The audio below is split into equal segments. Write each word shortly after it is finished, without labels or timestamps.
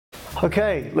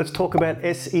Okay, let's talk about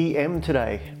SEM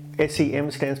today. SEM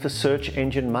stands for Search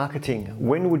Engine Marketing.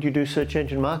 When would you do search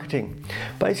engine marketing?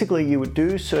 Basically, you would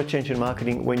do search engine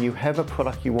marketing when you have a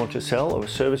product you want to sell or a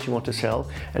service you want to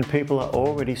sell and people are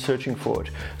already searching for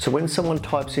it. So when someone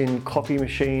types in coffee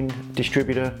machine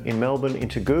distributor in Melbourne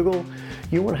into Google,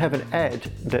 you want to have an ad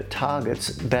that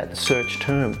targets that search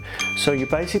term. So you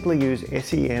basically use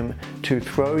SEM to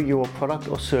throw your product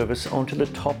or service onto the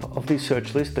top of the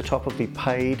search list, the top of the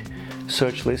paid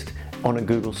search list on a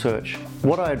Google search.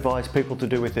 What I advise people to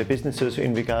do with their businesses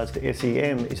in regards to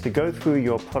SEM is to go through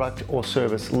your product or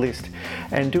service list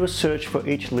and do a search for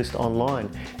each list online.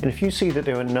 And if you see that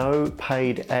there are no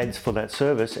paid ads for that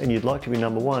service and you'd like to be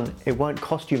number one, it won't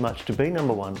cost you much to be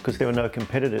number one because there are no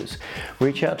competitors.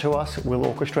 Reach out to us, we'll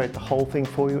orchestrate the whole thing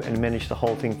for you and manage the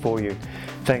whole thing for you.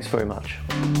 Thanks very much.